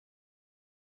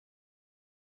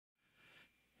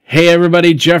Hey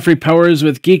everybody, Jeffrey Powers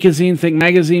with Geekazine, Think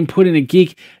Magazine, Put in a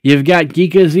Geek. You've got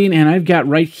Geekazine, and I've got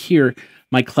right here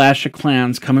my Clash of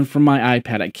Clans coming from my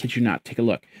iPad. I kid you not. Take a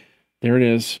look. There it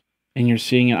is. And you're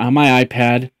seeing it on my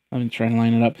iPad. Let me try and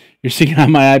line it up. You're seeing it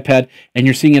on my iPad, and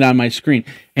you're seeing it on my screen.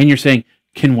 And you're saying,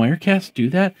 can Wirecast do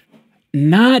that?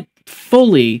 Not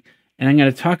fully, and I'm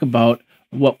going to talk about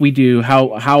what we do,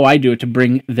 how I do it to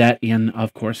bring that in,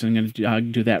 of course. I'm going to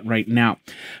do that right now.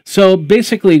 So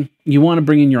basically, you want to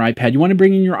bring in your iPad. You want to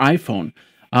bring in your iPhone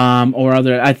or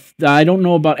other. I don't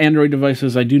know about Android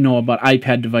devices. I do know about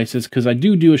iPad devices because I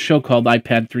do a show called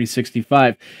iPad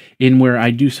 365 in where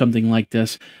I do something like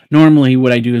this. Normally,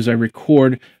 what I do is I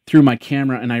record through my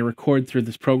camera and I record through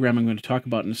this program I'm going to talk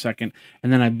about in a second,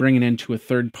 and then I bring it into a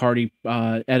third-party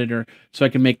editor so I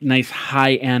can make nice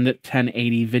high-end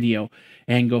 1080 video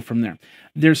and go from there.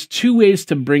 There's two ways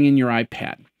to bring in your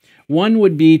iPad. One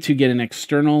would be to get an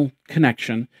external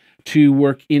connection to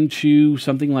work into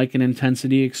something like an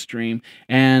Intensity Extreme,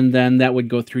 and then that would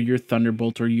go through your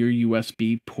Thunderbolt or your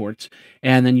USB ports,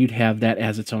 and then you'd have that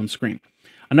as its own screen.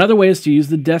 Another way is to use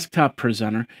the desktop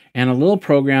presenter and a little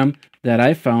program that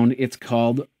I found. It's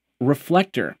called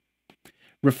Reflector.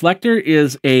 Reflector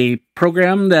is a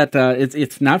program that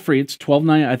it's not free. It's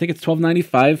I think it's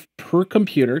 $12.95 per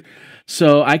computer.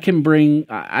 So I can bring.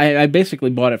 I basically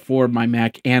bought it for my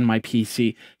Mac and my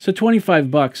PC. So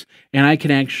 $25, and I can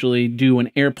actually do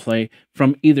an AirPlay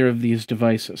from either of these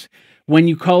devices. When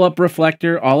you call up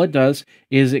Reflector, all it does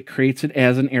is it creates it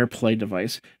as an AirPlay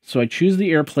device. So I choose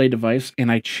the AirPlay device and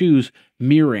I choose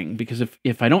mirroring, because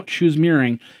if I don't choose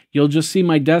mirroring, you'll just see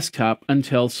my desktop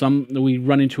until we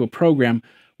run into a program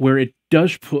where it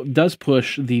does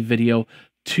push the video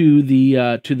to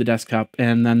the desktop,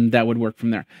 and then that would work from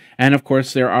there. And of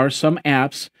course, there are some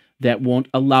apps that won't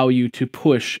allow you to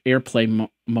push AirPlay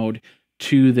mode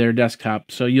to their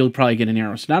desktop, so you'll probably get an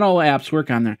error. So not all apps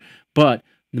work on there, but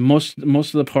most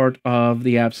of the part of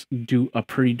the apps do a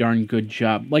pretty darn good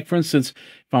job. Like for instance,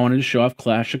 if I wanted to show off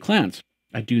Clash of Clans,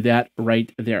 I do that right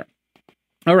there.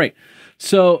 All right,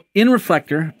 so in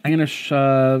Reflector,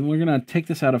 we're gonna take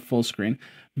this out of full screen.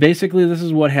 Basically, this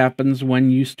is what happens when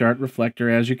you start Reflector.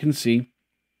 As you can see,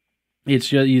 it's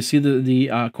just, you see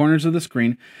the corners of the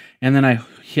screen, and then I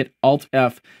hit Alt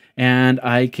F, and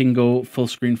I can go full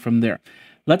screen from there.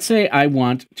 Let's say I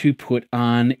want to put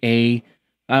on the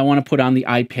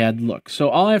iPad look. So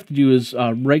all I have to do is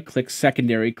right-click,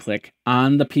 secondary click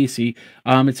on the PC.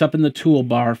 It's up in the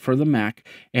toolbar for the Mac,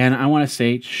 and I want to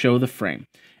say Show the Frame.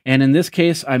 And in this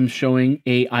case, I'm showing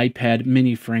a iPad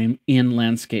mini frame in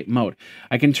landscape mode.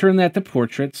 I can turn that to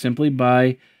portrait simply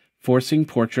by forcing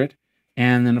portrait,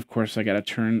 and then of course I got to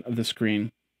turn the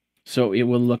screen so it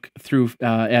will look through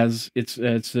as it's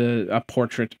a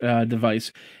portrait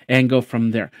device, and go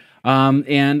from there.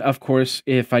 And of course,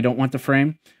 if I don't want the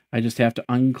frame, I just have to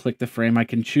unclick the frame. I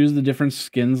can choose the different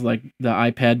skins like the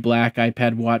iPad black,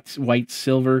 iPad white,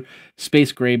 silver,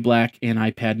 space gray black, and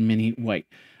iPad mini white.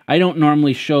 I don't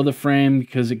normally show the frame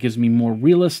because it gives me more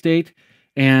real estate,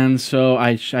 and so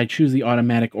I choose the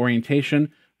automatic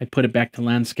orientation. I put it back to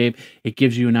landscape. It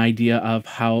gives you an idea of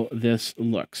how this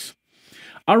looks.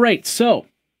 All right, so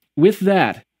with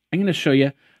that, I'm going to show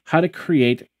you how to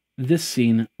create this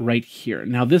scene right here.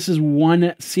 Now, this is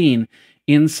one scene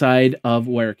inside of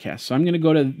Wirecast. So I'm going to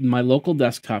go to my local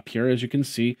desktop here. As you can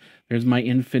see, there's my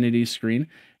infinity screen,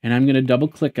 and I'm going to double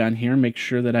click on here, make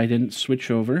sure that I didn't switch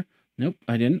over. Nope,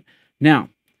 I didn't. Now,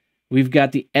 we've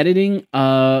got the editing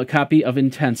copy of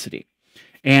Intensity.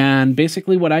 And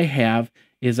basically what I have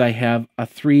is I have a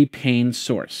 3-pane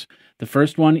source. The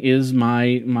first one is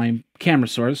my camera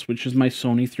source, which is my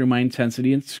Sony through my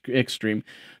Intensity Extreme.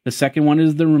 The second one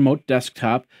is the remote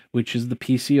desktop, which is the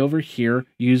PC over here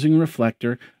using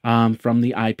Reflector from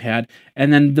the iPad.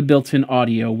 And then the built-in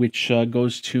audio, which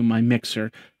goes to my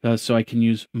mixer so I can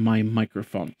use my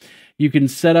microphone. You can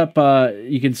set up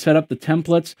the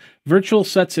templates, virtual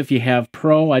sets if you have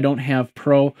Pro. I don't have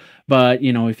Pro, but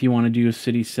you know, if you want to do a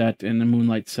city set and a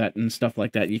moonlight set and stuff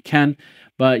like that, you can.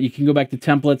 But you can go back to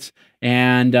templates,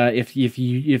 and if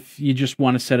you just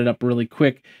want to set it up really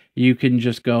quick, you can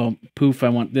just go poof. I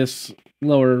want this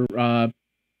lower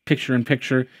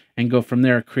picture-in-picture, and go from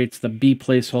there. It creates the B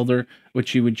placeholder,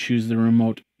 which you would choose the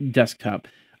remote desktop.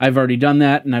 I've already done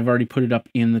that, and I've already put it up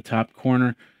in the top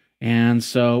corner. And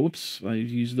so, whoops, I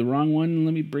used the wrong one.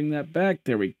 Let me bring that back.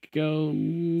 There we go. A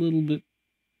little bit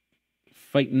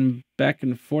fighting back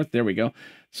and forth. There we go.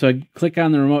 So I click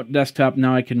on the remote desktop.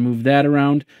 Now I can move that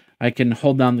around. I can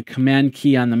hold down the command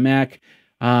key on the Mac.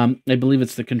 I believe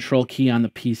it's the control key on the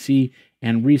PC,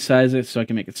 and resize it so I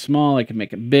can make it small. I can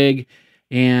make it big,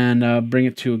 and bring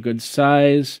it to a good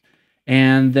size.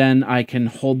 and then I can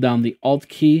hold down the Alt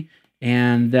key,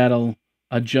 and that'll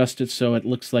adjust it so it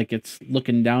looks like it's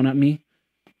looking down at me,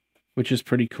 which is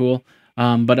pretty cool.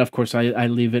 But of course, I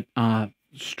leave it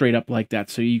straight up like that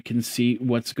so you can see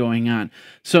what's going on.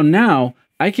 So now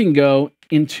I can go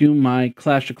into my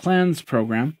Clash of Clans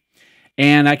program,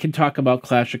 and I can talk about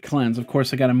Clash of Clans. Of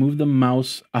course, I got to move the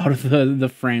mouse out of the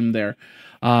frame there,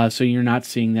 so you're not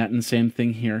seeing that. And the same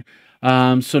thing here.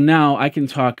 So now I can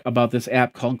talk about this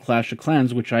app called Clash of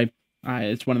Clans, which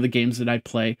it's one of the games that I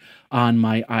play on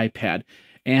my iPad,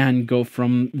 and go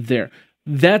from there.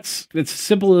 It's as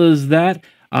simple as that.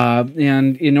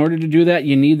 And in order to do that,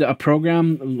 you need a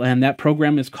program, and that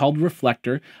program is called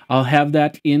Reflector. I'll have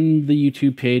that in the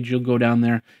YouTube page. You'll go down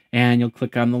there and you'll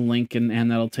click on the link, and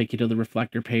that'll take you to the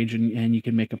Reflector page, and you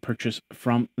can make a purchase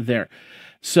from there.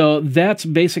 So that's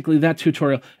basically that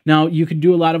tutorial. Now, you could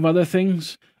do a lot of other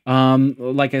things.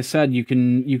 Like I said, you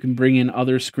can bring in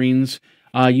other screens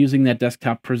using that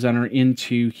desktop presenter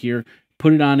into here,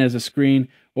 put it on as a screen,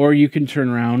 or you can turn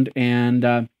around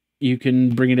and you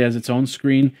can bring it as its own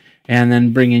screen and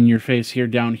then bring in your face here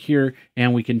down here,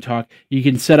 and we can talk. You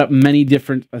can set up many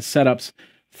different setups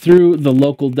through the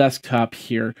local desktop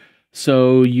here.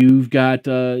 So you've got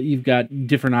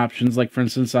different options. Like, for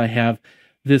instance, I have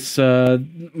this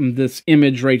this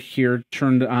image right here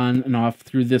turned on and off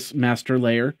through this master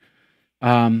layer,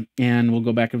 and we'll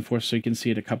go back and forth so you can see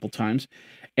it a couple times.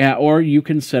 Or you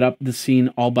can set up the scene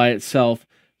all by itself,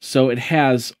 so it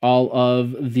has all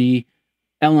of the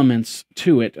elements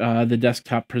to it, the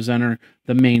desktop presenter,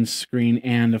 the main screen,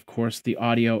 and of course the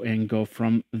audio, and go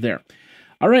from there.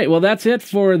 All right, well, that's it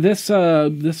for this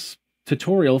this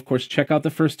tutorial. Of course, check out the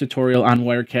first tutorial on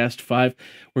Wirecast 5.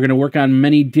 We're going to work on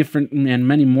many different and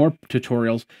many more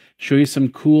tutorials, show you some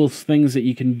cool things that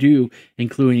you can do,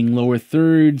 including lower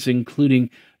thirds, including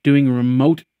doing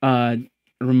remote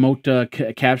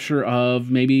capture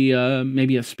of maybe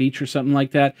a speech or something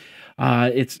like that.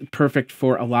 It's perfect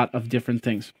for a lot of different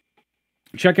things.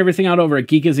 Check everything out over at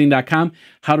Geekazine.com,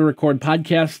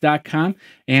 howtorecordpodcasts.com,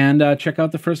 and check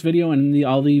out the first video and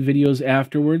all the videos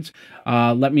afterwards.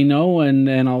 Let me know, and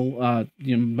I'll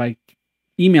by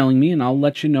emailing me, and I'll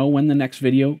let you know when the next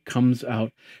video comes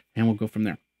out, and we'll go from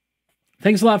there.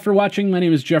 Thanks a lot for watching. My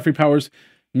name is Jeffrey Powers,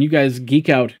 and you guys geek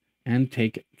out and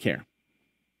take care.